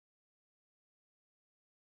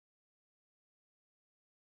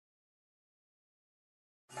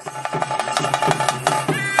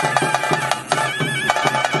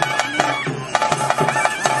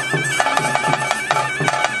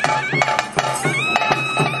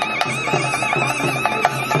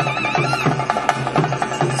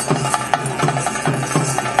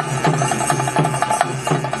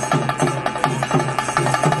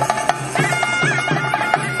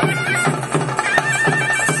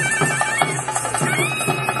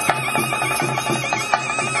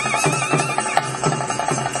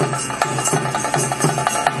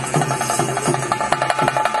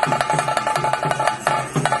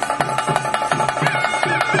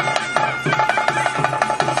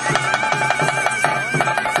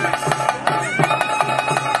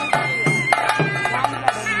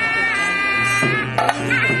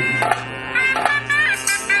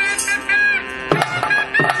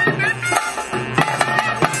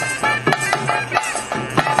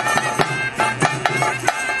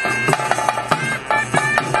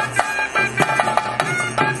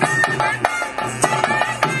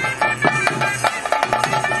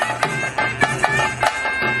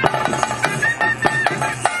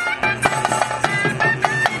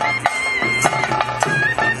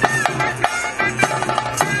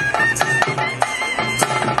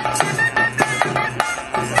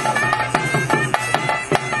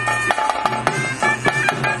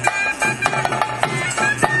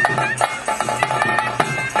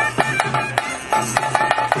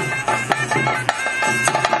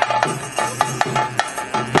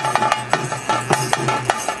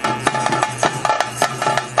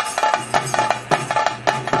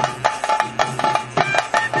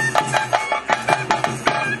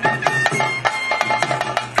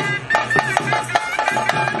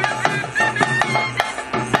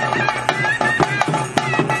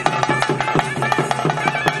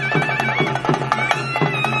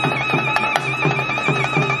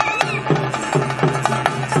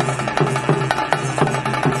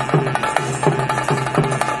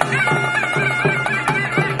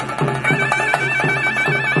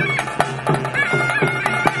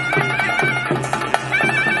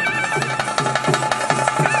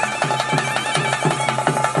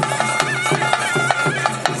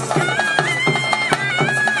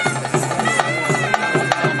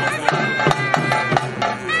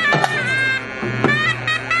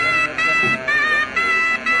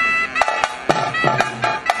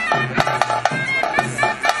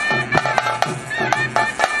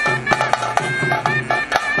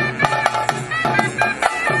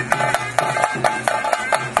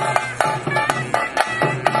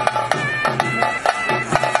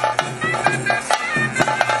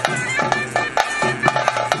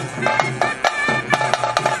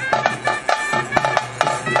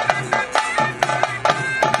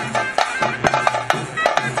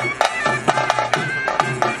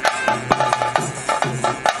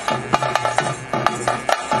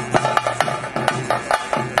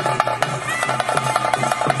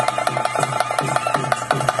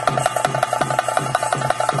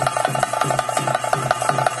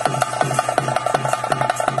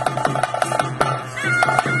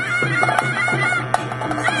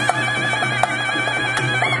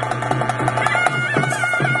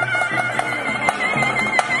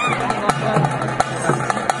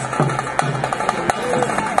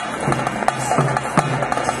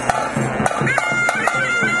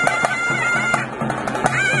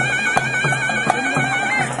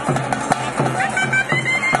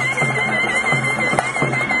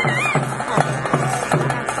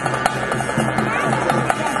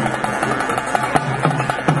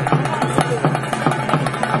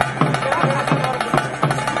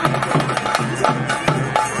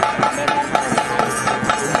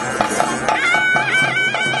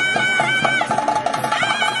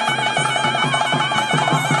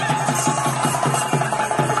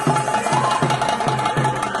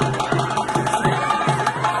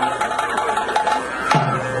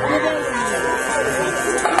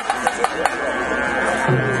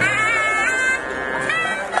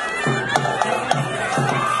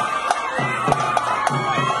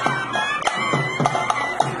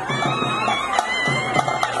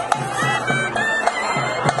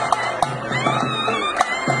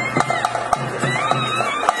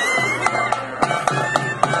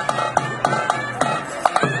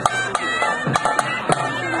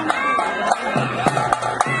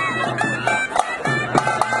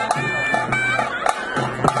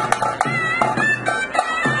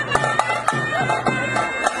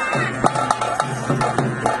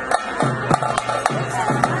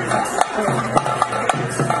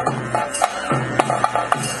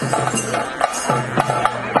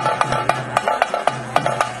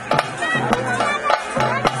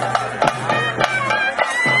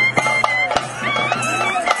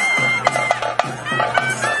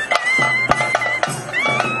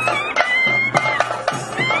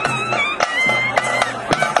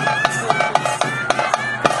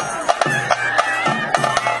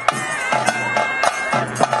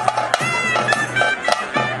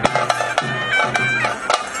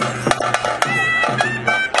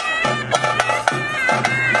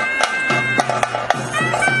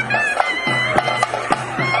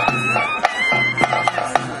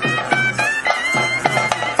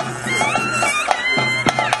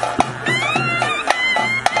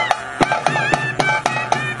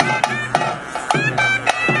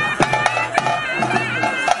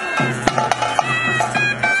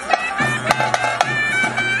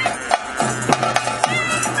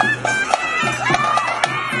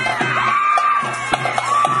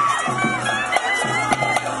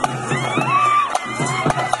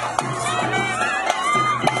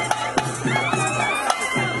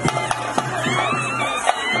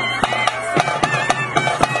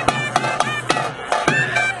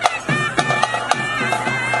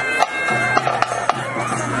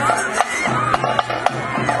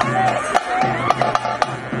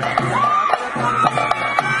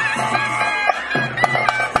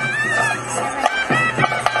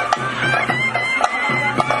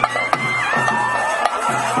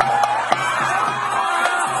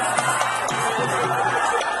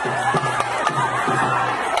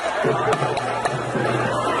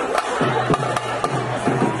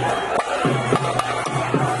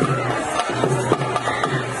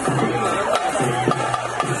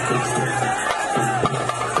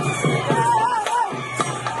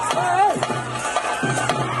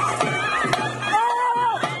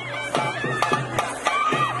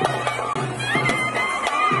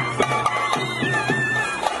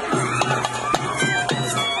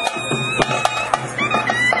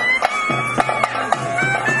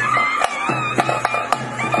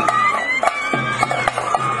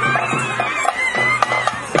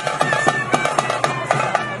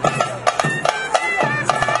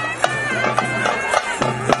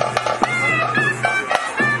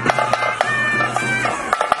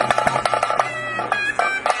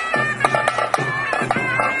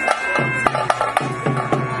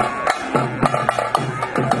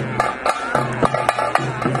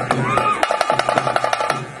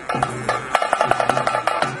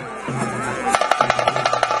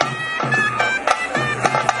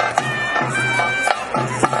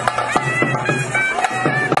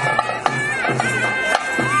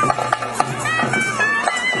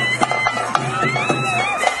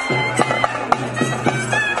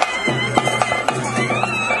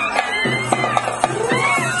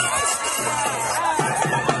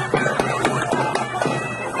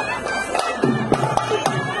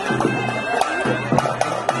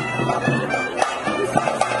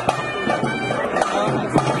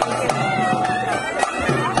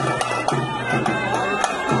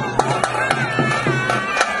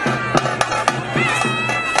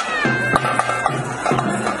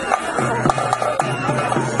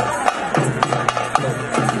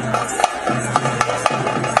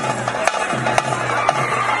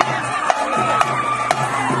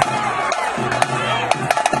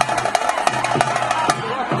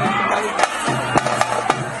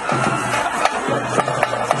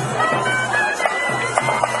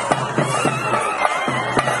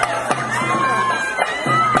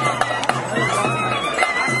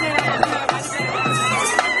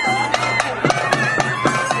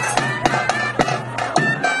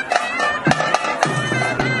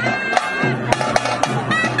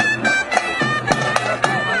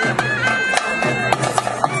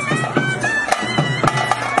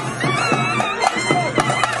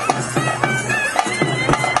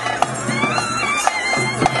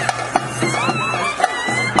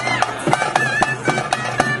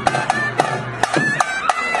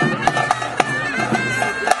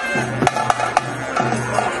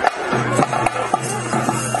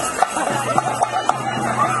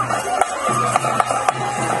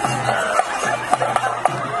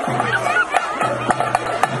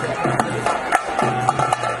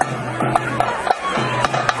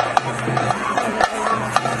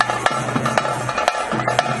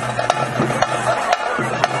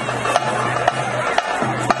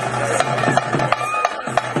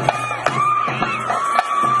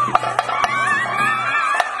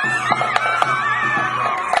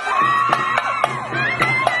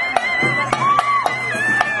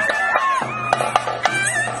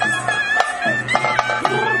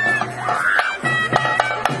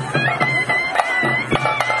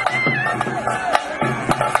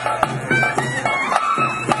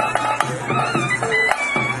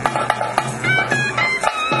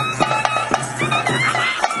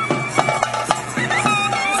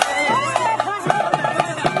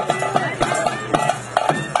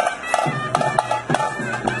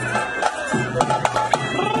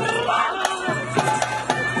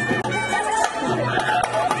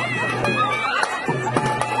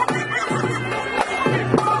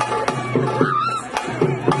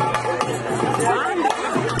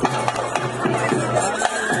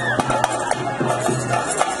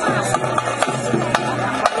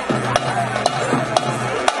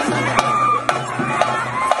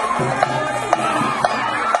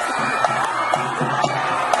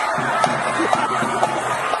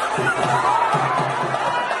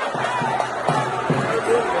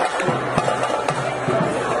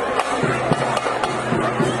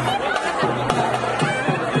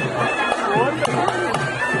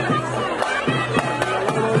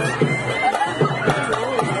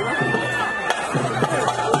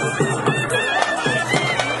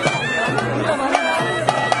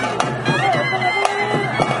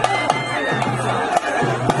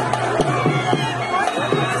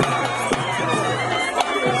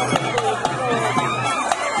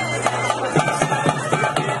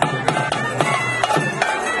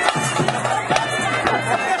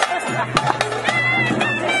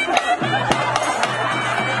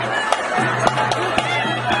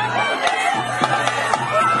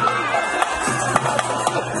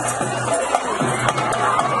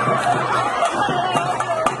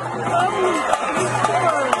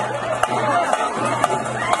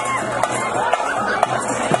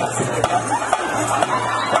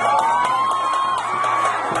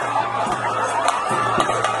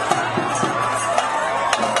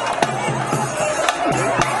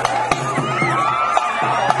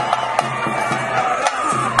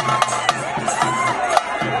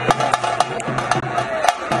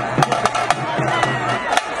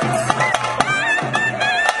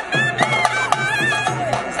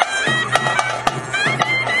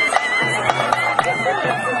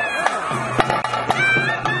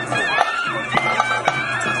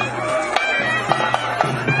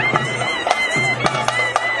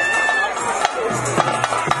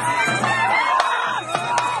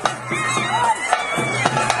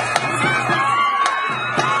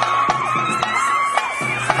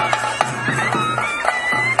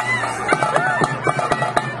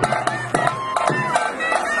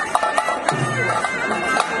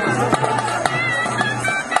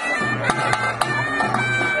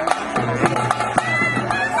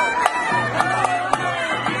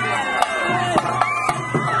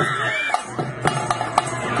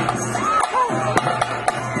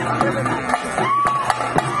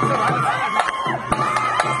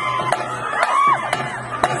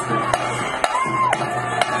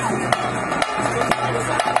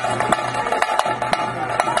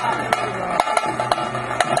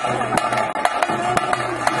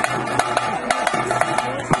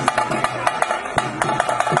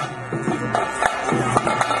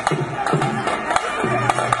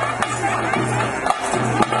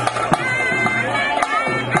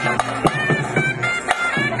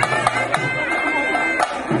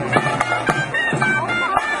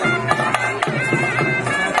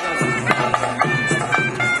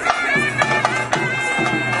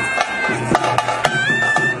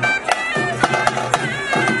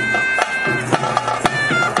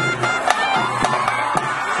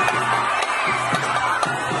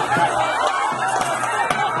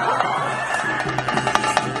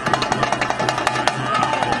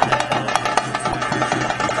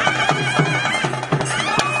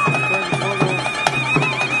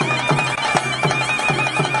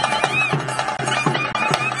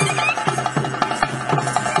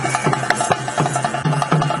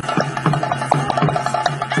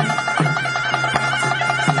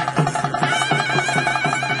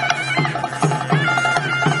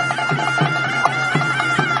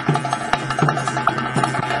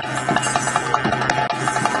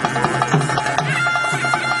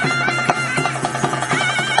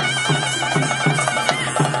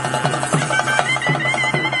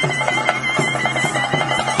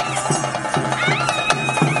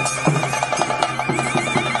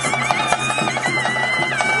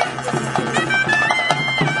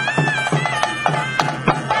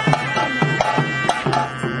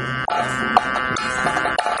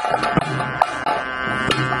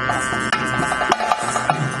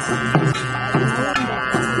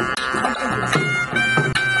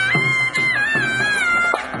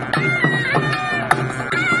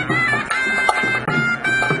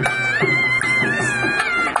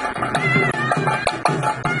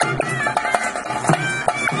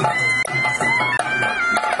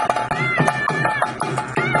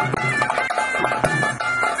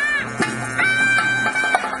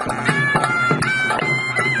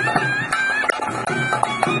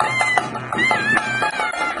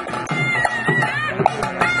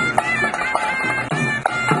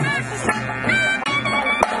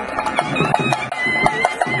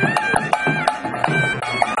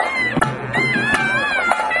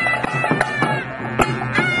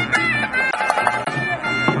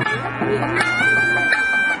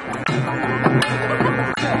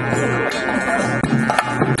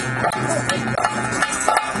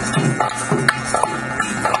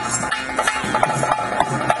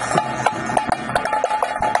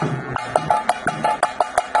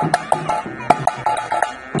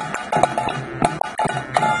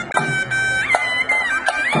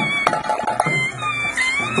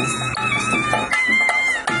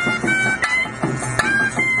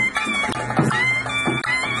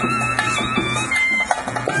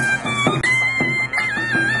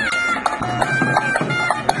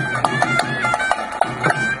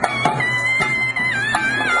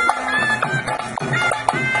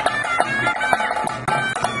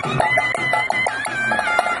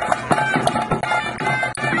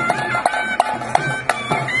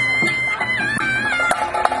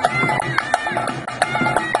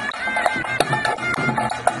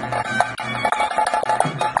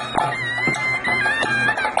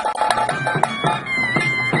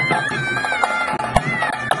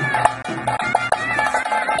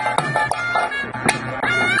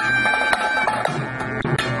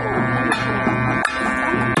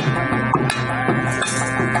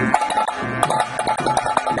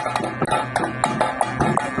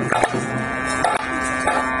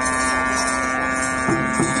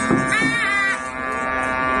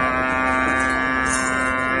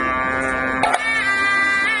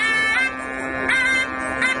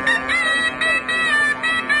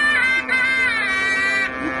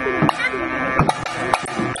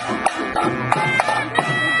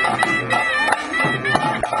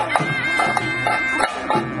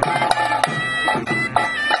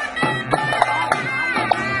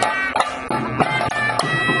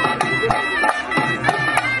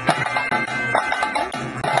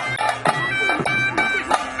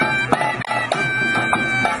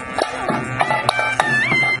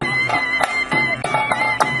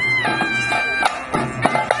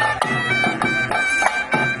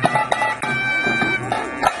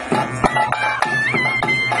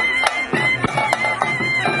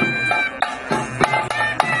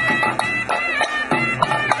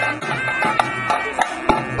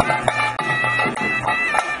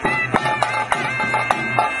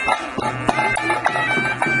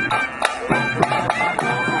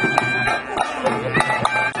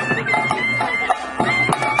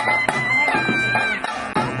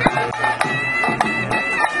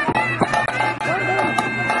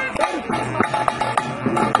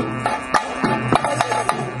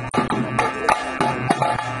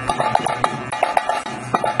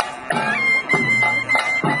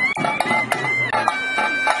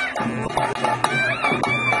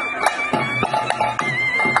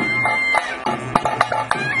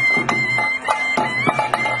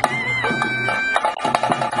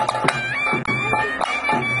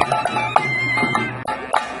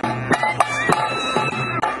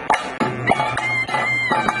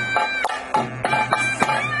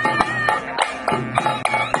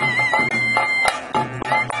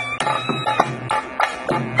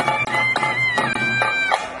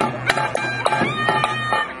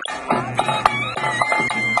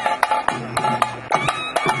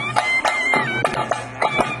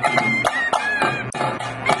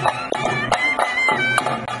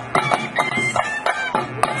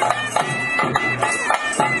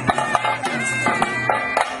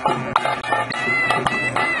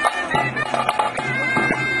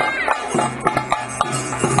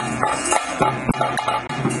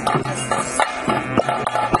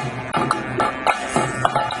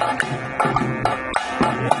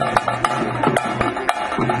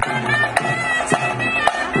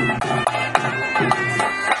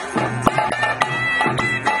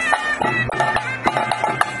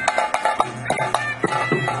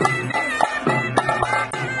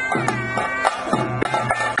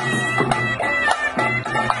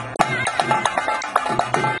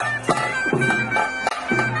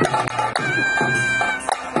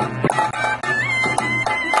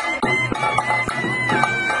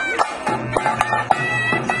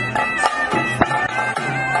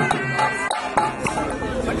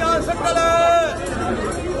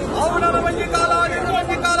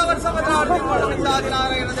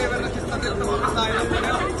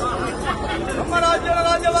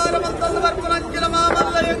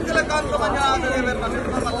ಕಾಂತ ಮಂಜುನಾಥ ದೇವರ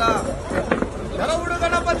ನಿರ್ಮಲ್ಲ ಜಲವುಡು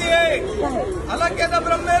ಗಣಪತಿಯೇ ಅಲಕ್ಯದ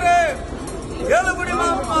ಬ್ರಹ್ಮೇರೆ ಏಳುಗುಡಿ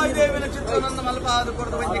ಮಾಮ ದೇವಿನ ಚಿತ್ರ ನನ್ನ ಮಲ್ಪಾದ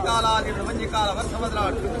ಕೊಡದ ವಂಜಿಕಾಲ ವರ್ಷ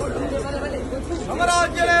ಬದಲಾವಣೆ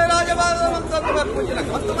ಸಮರಾಜ್ಯನೇ ರಾಜಭಾಗದ ಮಂತ್ರ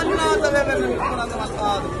ಮತ್ತು ಮಂಜುನಾಥ ದೇವರ ನನ್ನ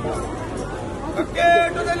ಮಲ್ಪಾದ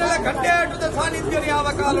ಕಟ್ಟೇಟುದ ಸಾನ್ನಿಧ್ಯ ಯಾವ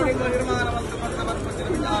ಕಾಲುಡಿಗಳ ನಿರ್ಮಾಣ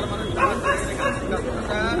ವಿಚಾರ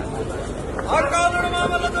ಆ ಕಾಲುಡು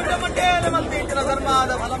ಮಾಮಲ್ಲ ದೊಡ್ಡ ಮಟ್ಟೇನೆ ಮಲ್ತೀಚಿನ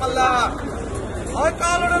ಧರ್ಮದ ಫಲಮಲ್ಲ ಆ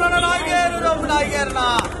ಕಾಲುಡು ನನ್ನ ನಾಯಿಗೇರನ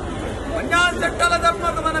ಮಂಜಾನ್ ಚಟ್ಟಲ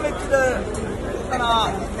ಧರ್ಮದ ಮನವೆಚ್ಚಿದ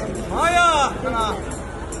ಮಾಯಾ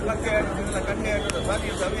ಕಟ್ಟೇಟುದ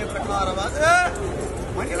ಸವಿಯ ಪ್ರಕಾರವಾದ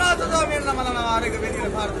ಮಂಜುನಾಥ ಸ್ವಾಮಿಯನ್ನ ಮನನ ಆರೋಗ್ಯ ಬೇರಿನ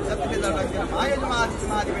ಭಾರತ ಸತ್ಯದ ಮಾಯ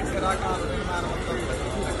ಜುಮಾದಿ ವೆಂಕರಾಕಾರ ನಿರ್ಮಾಣ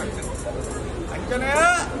ಅಂಚನೆ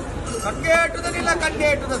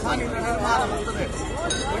ಕಟ್ಟೇಟುದ ಸಾನಿಧ್ಯ ನಿರ್ಮಾಣ ಬರ್ತದೆ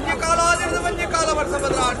ಒಂಜಿ ಕಾಲ ವರ್ಷ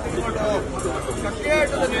ಬದಲಾಡ್ತಿಕೊಂಡು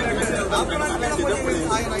ಕಟ್ಟೇಟುದ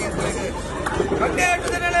ಆಯನ ಎಂತಲೆಗೆ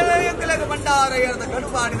ಕಟ್ಟೇಟುದ ನೆಲೆ ಎಂತಲೆಗೆ ಭಂಡಾರ ಎರೆದ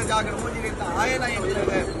ಗಡುಪಾಡಿನ ಜಾಗ ಮೂಜಿನಿಂದ ಆಯನ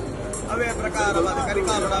ಎಂತಲೆಗೆ ಅವೇ ಪ್ರಕಾರವಾದ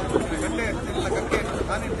ಕರಿಕಾಲದ ಕಟ್ಟೇಟುದ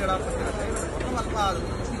ಸಾನ್ನಿಧ್ಯ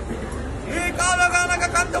ಈ ಕಾಲಗಾನಕ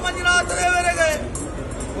ಕಂತ ಮಂಜುನಾಥ ದೇವರಿಗೆ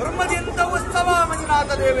ಉರ್ಮದಿಂತ ಉತ್ಸವ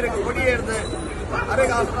ಮಂಜುನಾಥ ದೇವರಿಗೆ ಕೊಡಿಯೇರ್ದು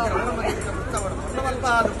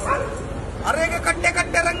ಅರೆಗೆ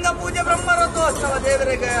ಕಟ್ಟೆ ರಂಗ ಪೂಜೆ ಬ್ರಹ್ಮರಥೋತ್ಸವ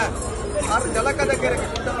ದೇವರಿಗೆ ಆರು ಜಲಕದ ಕೆರೆಗೆ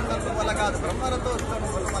ಕುಟ್ಟಮಂಡಲ ಒಲಗಾದ ಬ್ರಹ್ಮರಥೋತ್ಸವ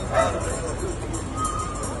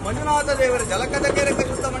ಮಂಜುನಾಥ ದೇವರ ಜಲಕದ ಕೆರೆಗೆ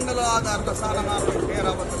ಶುದ್ಧ ಮಂಡಲವಾದ ಅರ್ಥಸಾನ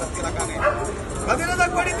ಮಾರುತ್ತೇರಾವತ್ತದ ತಿಲಕಾನೆ ಕದಿರದ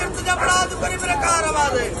ಕೊಡಿ ತೀರ್ಥ ಜಪಡಾದು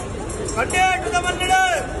ಪರಿಪ್ರಕಾರವಾದ ಕಟ್ಟೇಟುದ ಮನ್ನಿಡ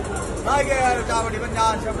ಹಾಗೆ ಚಾವಡಿ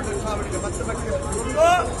ಬಂಜಾಶಪಟ್ಟ ಚಾವಡಿಗೆ ಬತ್ತು ಬಟ್ಟೆಕೊಂಡು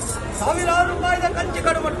ಸಾವಿರಾರು ರೂಪಾಯಿದ ಕಂಚಿ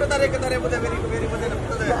ಕಡುಮಟ್ಟು ತರೆ ಬುದೆ ಬೇರೆ ಬುದೆ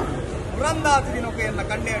ನಪ್ಪುತ್ತದೆ ಬೃಂದಾತಿ ನೌಕೆಯನ್ನ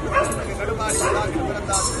ಕಣ್ಣೇಟು ಗಡುಬಾಡಿ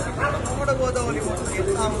ನೋಡಬಹುದವಲಿ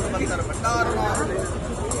ಬಂದರು ಭಂಡಾರ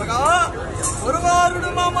ಮಗ ಒರುವಾರುಡು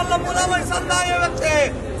ಮಾಮಲ್ಲ ಮೂಲಮೈ ಸಂದಾಯ ವ್ಯಕ್ತಿ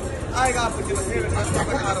ಆಯ್ಗ ಪುಜಿನ ಸೇವೆ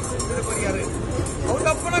ಪ್ರಕಾರ ಪರಿಹರಿ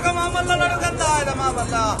ಔಟಪ್ಪನಗ ಮಾಮಲ್ಲ ನಡುಗಂದಾಯದ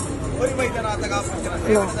ಮಾಮಲ್ಲ ಒರಿ ವೈದ್ಯನಾಥಗ ಪುಜಿನ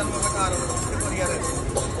ಸೇವೆ ಧರ್ಮ ಪ್ರಕಾರ ಪರಿಹರಿ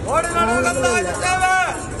ಓಡಿ ನಡುಗಂದಾಯದ ಸೇವೆ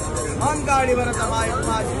ಮಾಂಗಾಡಿ ಬರತ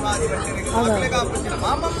ಮಾದಿ ಬಟ್ಟೆಗೆ ಪುಜಿನ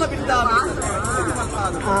ಮಾಮಲ್ಲ ಬಿದ್ದ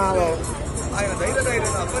ఆయన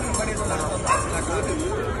ధైర్యದ ಅಪ್ಪನ ಪಡೆದ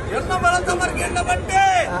ಎನ್ನ ಬಲತ ಮರ್ಗೆಂಡ ಬಟ್ಟೆ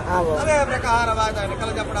ಅದೇ ಪ್ರಕಾರವಾದ ಕಲ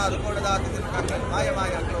ಜಪಡಾದ ಕೋಡದಾದ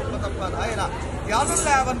ಮಾಯ ಉಪತಪ್ಪಾದ ಆಯ್ನ ಯಾವಲ್ಲ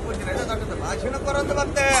ಅವನ್ ಪೂಜೆ ತಟ್ಟದ ಭಾಷಣ ಕೊರಂದು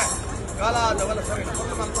ಬಂತೆ ಕಾಲಾದ ವಲಸವಿನ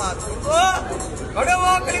ಮಲ್ಪಾದ ಕಡೆ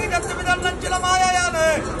ಹೋಗಲಿಗೆ ಜತ್ತು ಬಿದನ್ನಂಚಿಲ ಮಾಯಾನೆ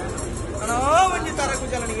ಒಂಜಿ ತರ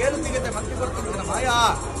ಕುಜಲನಿ ಏಳು ಸಿಗತೆ ಮತ್ತೆ ಕೊಡ್ತಿದ್ದ ಮಾಯಾ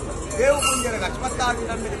ದೇವು ಪುಂಜರಿಗೆ ಅಶ್ಮತ್ತಾಗಿ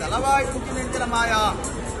ನಂಬಿದ ಹಲವಾರು ಮುಂಚಿನ ಮಾಯಾ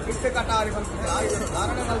ಇಟ್ಟು ಕಟಾರಿ ಬಂದಿದೆ ಆಯುಧ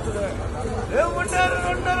ಧಾರಣ ಕಲ್ತದೆ ದೇವು ಮುಂಡರು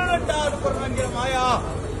ನಟ್ಟಾದು ಕೊರಂಗಿನ ಮಾಯಾ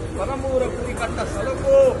ಪರಮೂರ ಕುರಿ ಕಟ್ಟ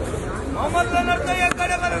ಸಲಕು ಮಾಮಲ್ಲ ನಡ್ತೆಯ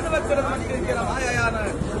ಕಡೆ ಬರೆದು ಬಚ್ಚರ ಮಂಚಿನ ಮಾಯಾನ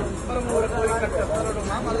ಪರಮೂರ ಕುರಿ ಕಟ್ಟ ಸಲಡು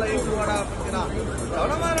ಮಾಮಲ್ಲ ಎಂಟು ಒಡ ಪುಂಜಿನ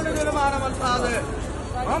ಸವಣಮಾರಣ ನಿರ್ಮಾಣ ಮಲ್ಪಾದ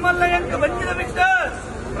ಮಾಮಲ್ಲ ಎಂಟು ಬಂಚಿನ ಬಿಟ್ಟ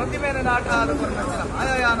ಪ್ರತಿಮೇನ ನಾಟ ಆದ ಕೊರಂಗಿನ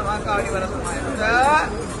ಮಾಯಾನ ಮಾಕಾಡಿ ಬರದು ಮಾಯದ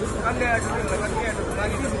ಕಣ್ಣೆ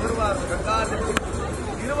ಗುರುವಾರ ಗಂಗಾದ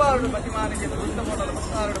ಇರುವಾರು ಮತಿಮಾನಿಗೆ ದುಷ್ಟ ಮೊದಲು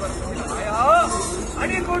ಮತ್ತಾರು ಬರುತ್ತಿಲ್ಲ ಮಾಯಾ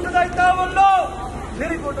ಅಣಿಕೂಟದ ಇದ್ದಾವಲ್ಲೋ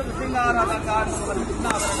ಸಿರಿಕೂಟದ ಸಿಂಗಾರ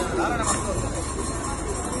ಧಾರಣ ಮತ್ತು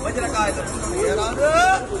ವಜ್ರಕಾಯದ ಏನಾದ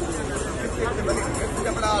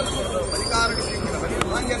ಬಲಿಕಾರಣ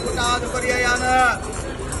ಪರ್ಯಾಯನ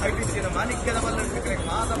ಐಟಿಸಿನ ಮಾಣಿಕ್ಯದ ಮಲ್ಲ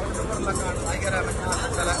ಮಾದ ಬರ್ಲ ಕಾಣ ನಾಯಕರ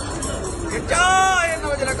ಹೆಚ್ಚ ಎನ್ನ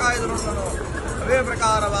ವಜ್ರಕಾಯದ ನೋಡನು ಅವೇ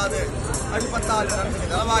ಪ್ರಕಾರವಾದ ಅಶ್ವತ್ಥಾಲಿ ನಂದಿನಿ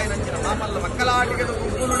ದಳವಾಯಿ ನಂಚಿನ ಮಾಮಲ್ಲ ಮಕ್ಕಳಾಟಿಗೆ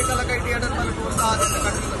ಉಪ್ಪು ನುಡಿಕಲ ಕೈಟಿ ಎಡರ್ಮಲ್ಲಿ ಪ್ರೋತ್ಸಾಹದಿಂದ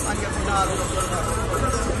ಕಟ್ಟಿದ ಸಂಖ್ಯೆ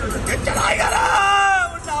ಹೆಚ್ಚ ನಾಯಕರ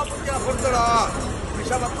ಉಂಟಾ ಪುಂಜನ ಹೊಡ್ತಳ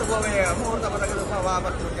ವಿಷಮತ್ತು ಗೋವೆ ಮುಹೂರ್ತ ಬದಗದ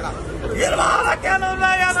ಮತ್ತು ಪುಂಜನ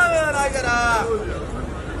ನಾಯಕರ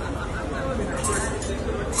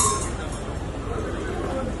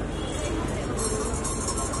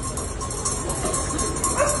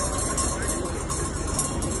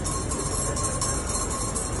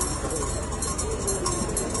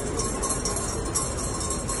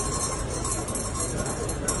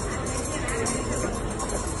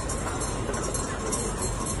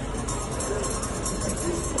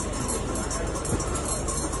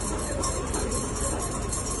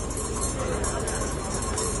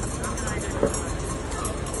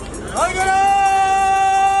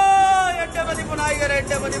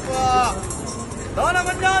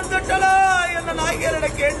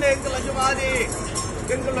ಜುಮಾದಿ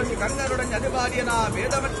ಕೆಂಗುಲೊಂದು ಕಂಗರುಡಂಜ ಅಧಿಪಾರಿಯನ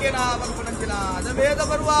ವೇದ ಮಟ್ಟಿಯನ ಬಂಪುನಂಚಿನ ಅಜವೇದ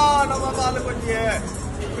ಬರುವ ನಮ್ಮ ಪಾಲುಗೊಂಡಿಯೇ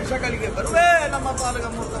ವಿಷಗಳಿಗೆ ಬರುವೆ ನಮ್ಮ ಪಾಲುಗ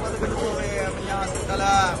ಮೂರ್ತ ಬದುಕುವೆ ಮನ್ಯಾಸಲ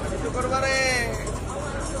ಮನಿತು ಕೊಡುವರೇ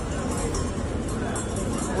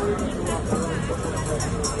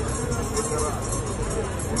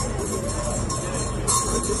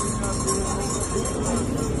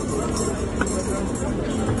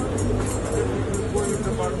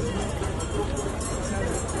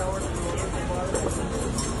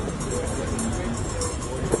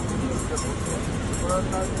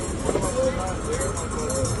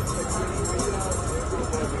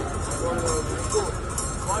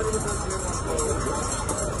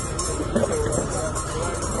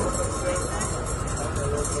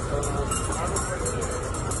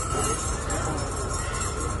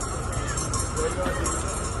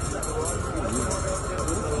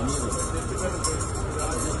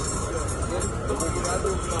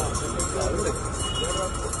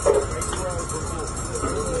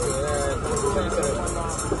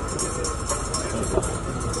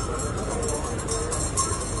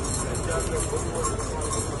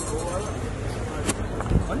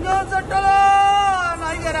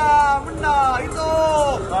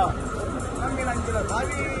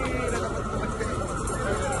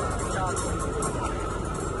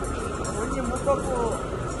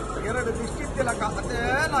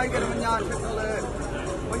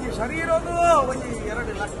ಶರೀರದು ಒಂಜಿ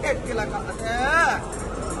 2 ಲಕ್ಷ ಎಕ್ಕಿಲಕ ಅದೇ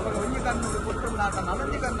ಅವಾಗ ಒಂಜಿ ಕಣ್ಣು ಕೊಟ್ಟುಂಡಾಟ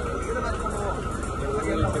ನಲಂಜಿ ಕಣ್ಣು ಇದು ಬರ್ಕೊಂಡು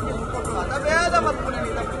ಒಂಜಿ ಮುಟ್ಟುಗಳು ಅದಬೇದ ಬರ್ಪುನೆ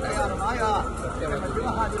ಇದಕ್ಕೆ ತಯಾರು ಮಾಯ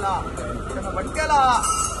ಜುಮಹಾದಿಲ ಬಡ್ಕೆಲ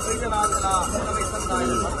ವೈದ್ಯನಾದಲ ವೈಸಂದಾಯ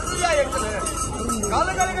ಮತ್ಯ ಎಕ್ಕಲೆ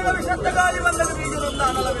ಕಾಲಗಳಿಗೆ ವಿಶದ್ಧ ಗಾಳಿ ಬಂದಾಗ ಬೀಜದಿಂದ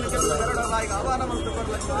ಅನಲವಿನ ಕೆಲಸ ಎರಡಲಾಗಿ ಆಹ್ವಾನ ಮಂತು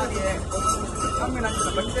ಕೊಡಲಕ್ಕೆ ಹಾಗೆಯೇ ಕಮ್ಮಿನಂಚಿನ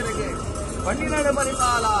ಬಟ್ಟೆರೆಗೆ ಬಣ್ಣಿನಡೆ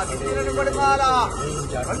ಬರಿಪಾಲ ಬಿಸಿಲಿನಡೆ ಬಡಿಪಾಲ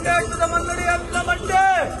ಬಂಡೆಟ್ಟದ ಮನ್ನಡಿ ಅಂತ ಮಂಡೆ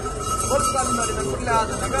ಹೊಲ್ಕನ್ನಡಿದ ಕುಲ್ಲಾದ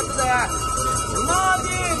ನಗತ್ತದೆ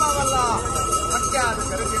ಜುಮಾದಿ ಮಾವಲ್ಲ ಸತ್ಯಾದ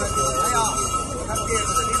ಕರಗಿನ ಭಯ ಸತ್ಯದ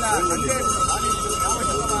ಲೀಲ ಕಂಡೇಟ್ಟು ನಾನಿದ್ದು ಯಾವ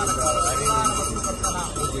ಶತಮಾನ ಕಾಲ ಅಭಿಮಾನ ಮತ್ತು ಕರ್ತನ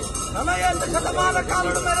ನನಯಂತ ಶತಮಾನ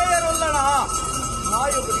ಕಾಲದ ಮೇರೆಯರೊಲ್ಲಣ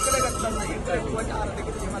ನಾಯುಗ ನಿಕಲೆಗತ್ತನ್ನ ಇಂಟು ವಚಾರ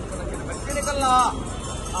ತೆಗೆದು ಶ್ರೀಮಂತನ ಬಚ್ಚಿನಿಕಲ್ಲ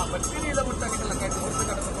ಆ ಬಚ್ಚಿನಿದ ಮುಟ್ಟನಿಕಲ್ಲ ಕೆಟ್ಟ ಹೊತ್ತು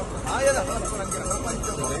ಕಡತಕೊಂಡು ನಾಯದ ಹೊರಪುರಂಗಿನ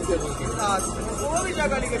ಪ್ರಪಂಚವು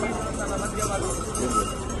ವಿಷಗಳಿಗೆ ಬೀಸುವಂತಹ ಮಧ್ಯವಾಗಿ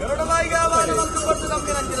ಎರಡು ಬಾಯಿಗೆ ಆವಾದ ಮತ್ತು ಕೊಟ್ಟು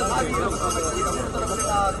ನಮಗೆ ನಂಚಿನ ಸಾವಿರ ಅಮೃತರ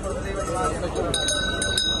ಪರಿಹಾರ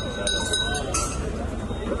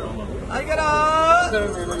ನಾಯಕರ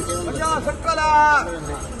ಮಂಜಾ ಸಕ್ಕಲ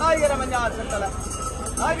ನಾಯಕರ ಮಂಜಾ ಸಕ್ಕಲ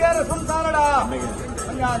ನಾಯಕರ ಸಂಸಾರಡ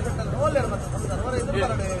ಮಂಜಾ ಸಕ್ಕಲ ಓಲ್ಯರ ಮತ್ತು ಸಂಸಾರ ಅವರ ಇದು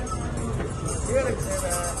ಬರಡೆ ಸೇವೆ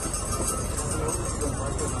ಸೇವೆ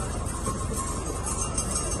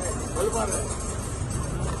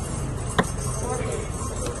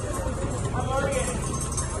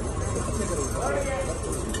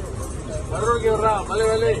ಬರೋರಿಗೆ ಮಲೆ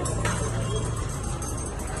ಮಲೆ